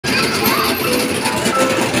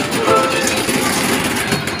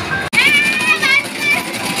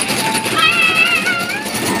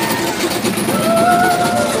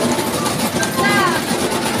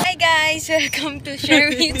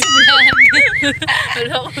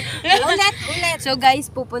Ulit. So guys,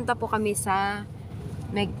 pupunta po kami sa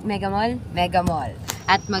Mega Mall.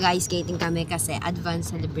 At mag-ice skating kami kasi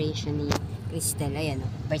advance celebration ni Cristel. Ayan o,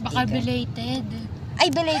 birthday Baka belated. Ay,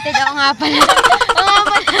 belated ako nga pala.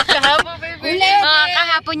 Kahapon, baby.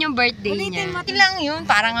 Kahapon yung birthday niya. Ulitin lang yun.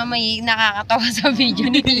 Para nga may nakakatawa sa video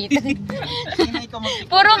ni Tito.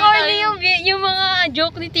 Puro corny yung mga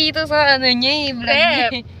joke ni Tito sa ano niya eh.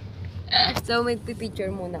 Vlog niya. So, may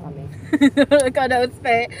picture muna kami. Kada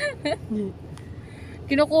pe.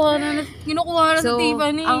 Kinukuha na sa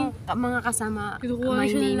Tiffany. Ang mga kasama,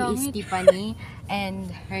 my name is Tiffany.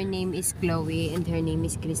 And her name is Chloe. And her name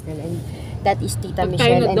is Cristel. And that is Tita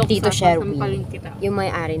Michelle and Tito Sherwin. Yung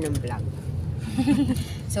may-ari ng vlog.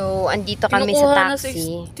 So, andito kami sa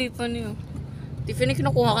taxi. Tiffany. Tiffany,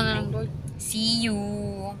 kinukuha ka na ng Lord. See you.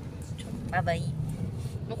 Bye-bye.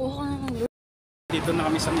 Kinukuha ka na ng Lord. Dito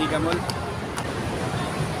na kami sa Mega Mall.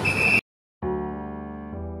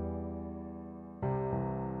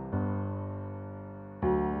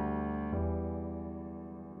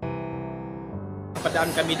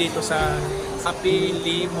 Padaan kami dito sa Happy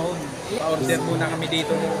Limon. Pa-order muna kami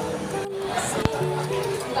dito.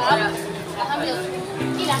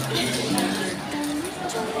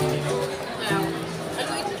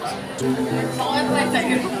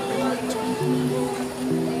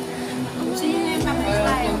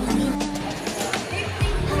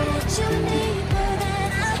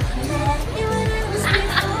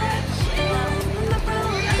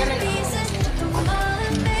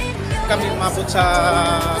 Kami umabot sa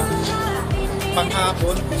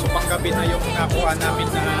panghapon, so panggabi na yung nakuha namin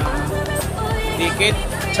na ticket.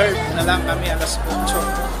 Serve na lang kami alas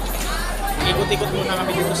 8. Ikot-ikot muna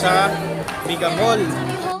kami dito sa Mega Mall.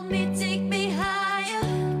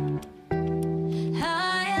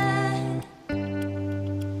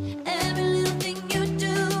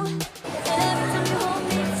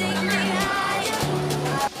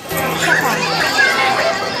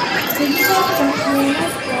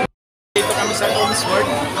 Dito kami sa Homes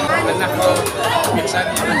World. Anak ko,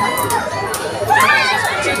 pinsan niya.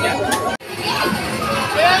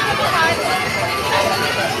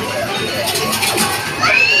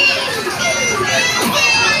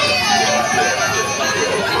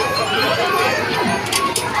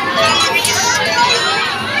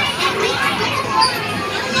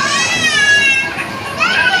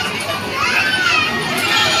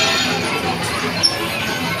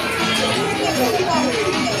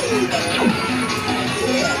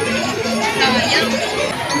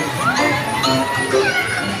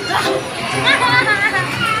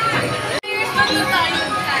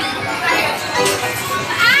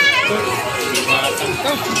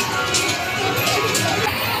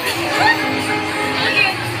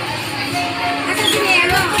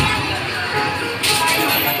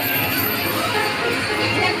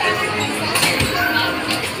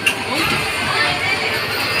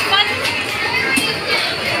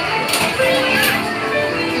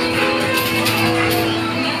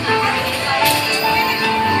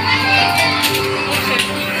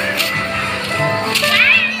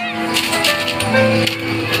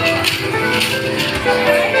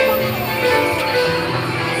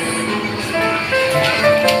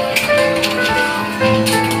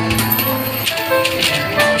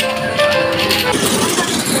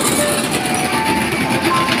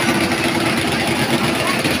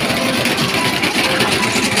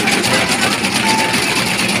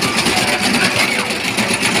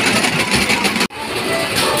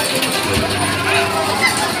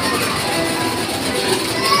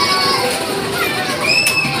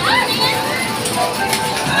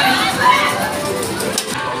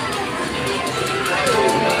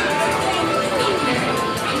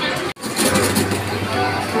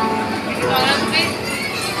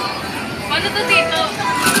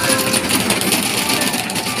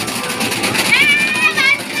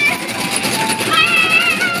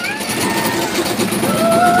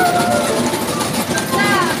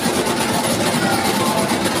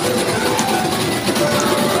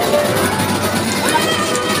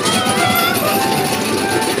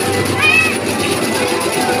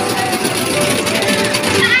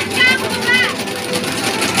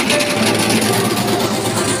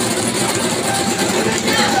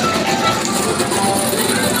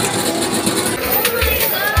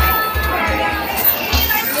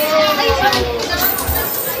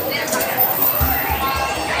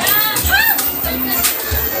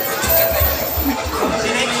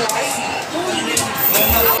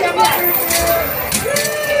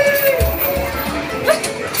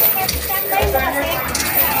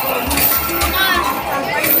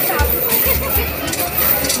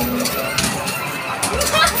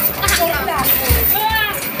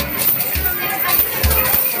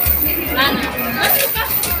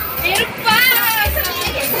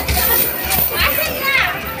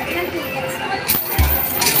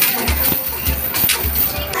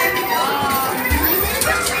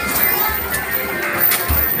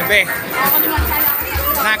 Be.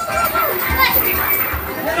 Nak.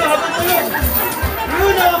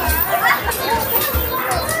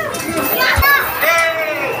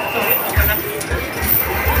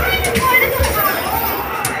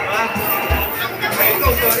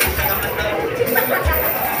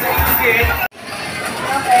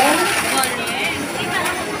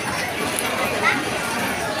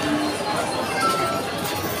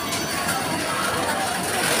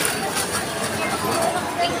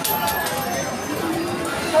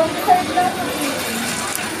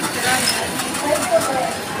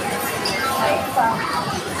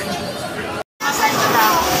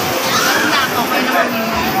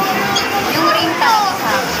 Yung ring tao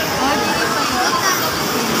sa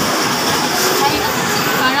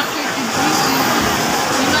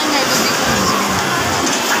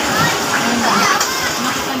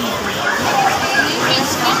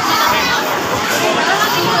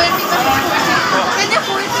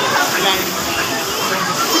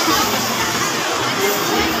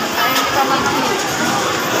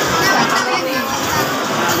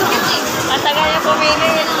Matagal na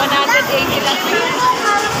pumili, 180 lang.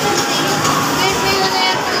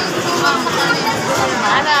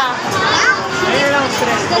 Ano? Ayun lang,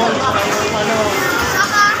 stress ball. Ano?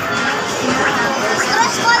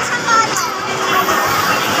 Stress ball sa kala.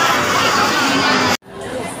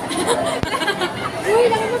 Uy,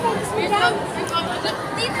 lang mo pa.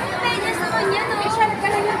 Dito mo pwede sa kanya, no? Sharp ka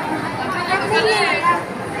lang.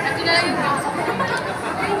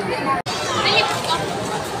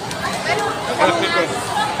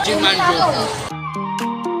 Jimanjo.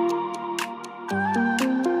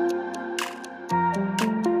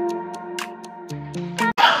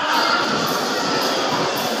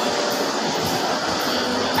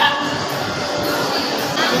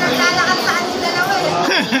 Naglalakad saan sila dalawa eh.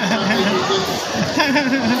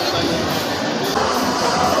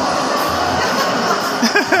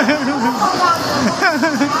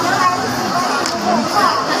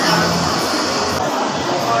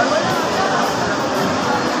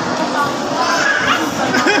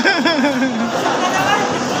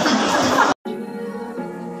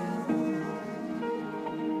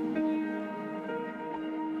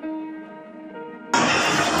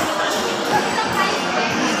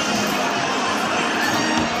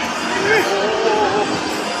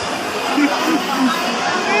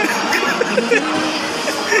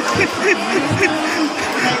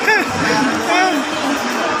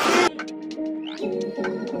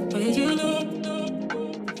 Where you look,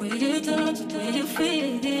 where you touch, where you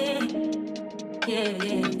feel it. Yeah,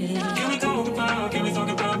 yeah, yeah. Can we talk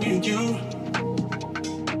about me and you?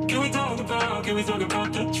 Can we talk about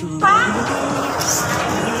the truth?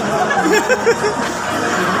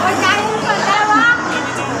 Huwag kayo sa dalawa.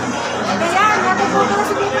 Ayan, natututo na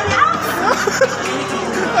si Tito na.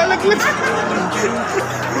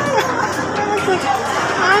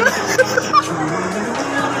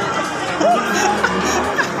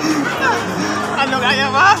 Ano kaya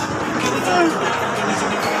ba?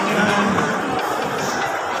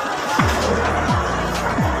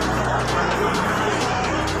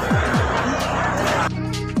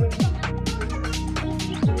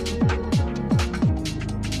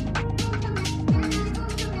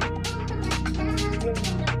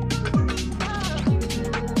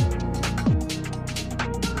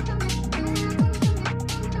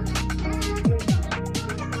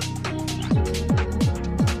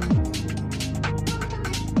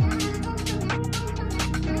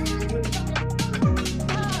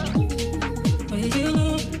 Where you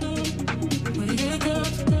look, where you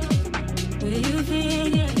touch, where you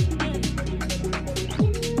feel it.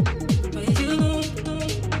 Where you look,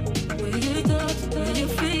 where you touch, where you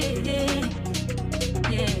feel it.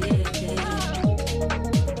 Yeah, yeah, yeah.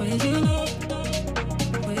 Where you look,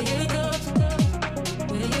 where you touch,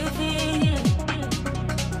 where you feel it.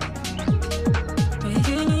 Where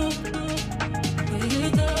you look, where you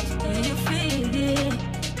touch, where you feel it.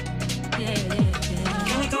 Yeah, yeah, yeah.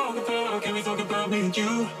 Can we talk about me and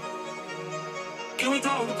you? Can we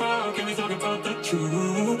talk about the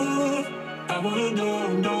truth? I wanna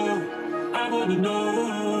know, I wanna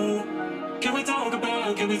know. Can we talk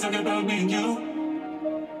about me and you?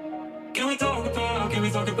 Can we talk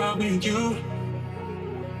about me and you?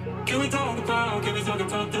 Can we talk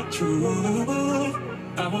about the truth?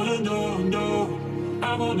 I wanna know,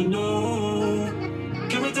 I wanna know.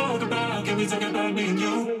 Can we talk about me and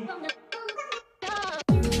you?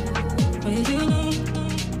 Where you look,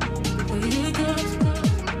 where you touch,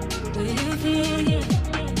 where you feel it.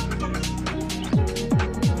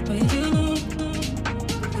 Where you look,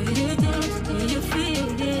 where you touch, where you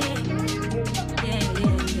feel it. Yeah,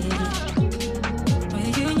 yeah, yeah.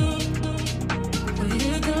 Where you look.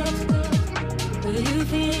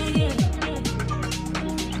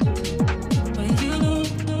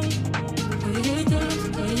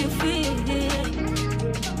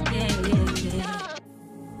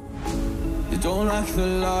 don't like the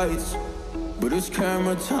lights, but it's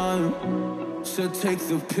camera time. Said take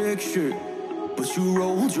the picture, but you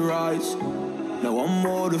rolled your eyes. Now I'm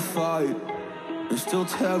mortified and still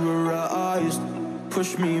terrorized.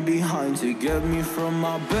 Push me behind to get me from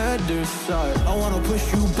my better side. I wanna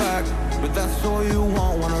push you back, but that's all you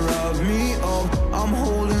want. Wanna rub me up, I'm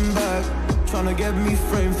holding back. Tryna get me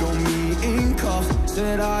framed, throw me in cuffs.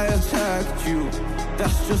 Said I attacked you,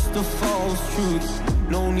 that's just a false truth.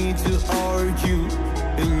 No need to argue,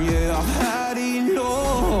 and yeah, I've had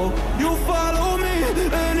enough. You follow me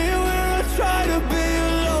anywhere I try to be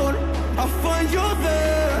alone. I find you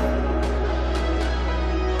there.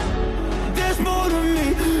 There's more to me.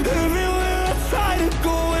 Everywhere I try to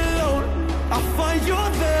go alone, I find you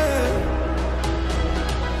there.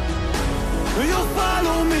 You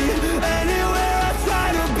follow me anywhere I try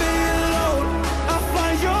to be alone, I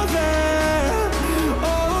find you there.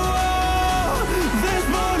 Oh, there's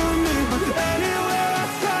more to me. Anywhere I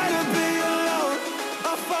try to be alone,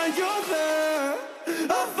 I find you there.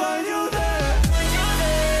 I find you there.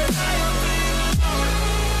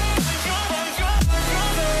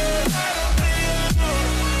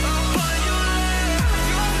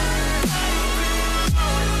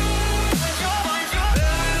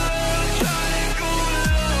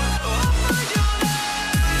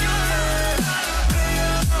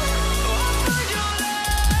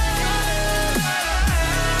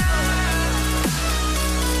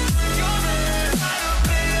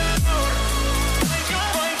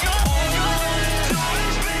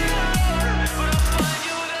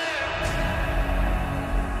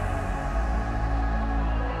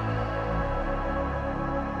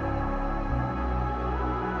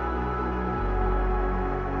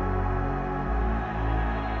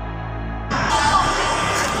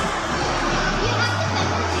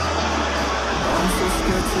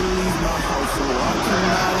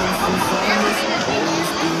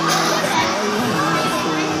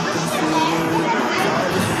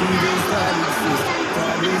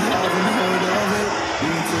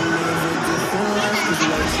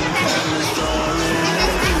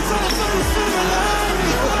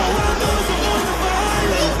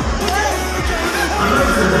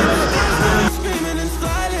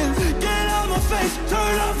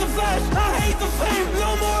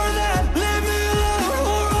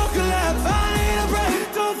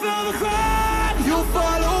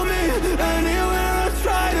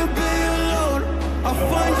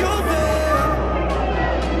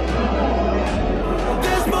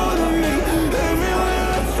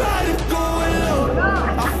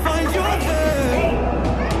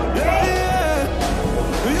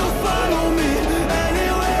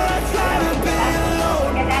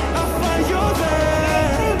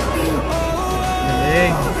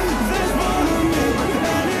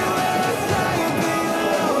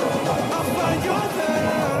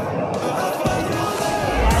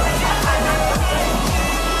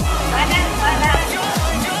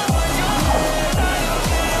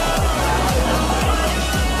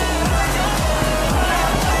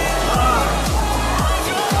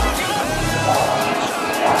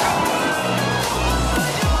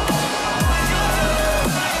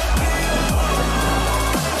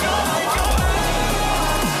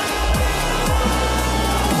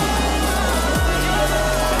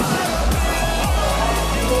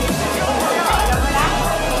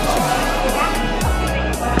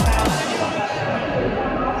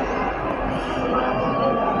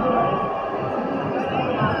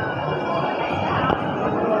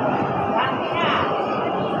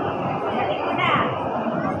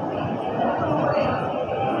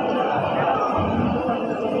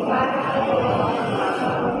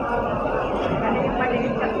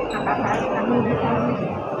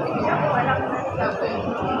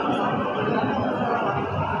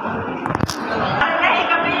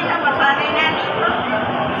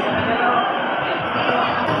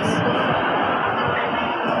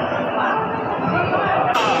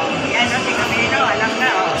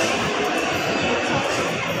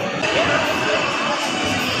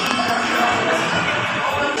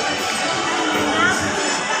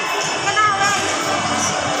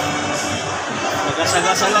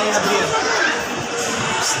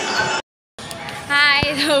 Hi,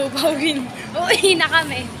 so uwi na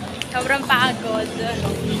kami. Sobrang pagod.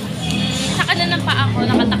 Saka na ng paa ko,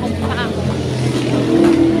 nakatakot pa ako.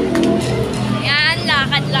 Yan,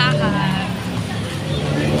 lakad-lakad.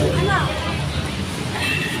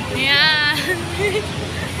 Yan.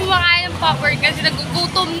 Kumakain ng popcorn kasi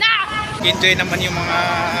nagugutom na! Enjoy naman yung mga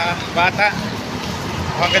bata.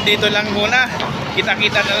 Hanggang dito lang muna.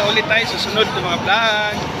 Kita-kita na ulit tayo susunod ng mga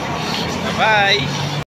vlog. Bye-bye!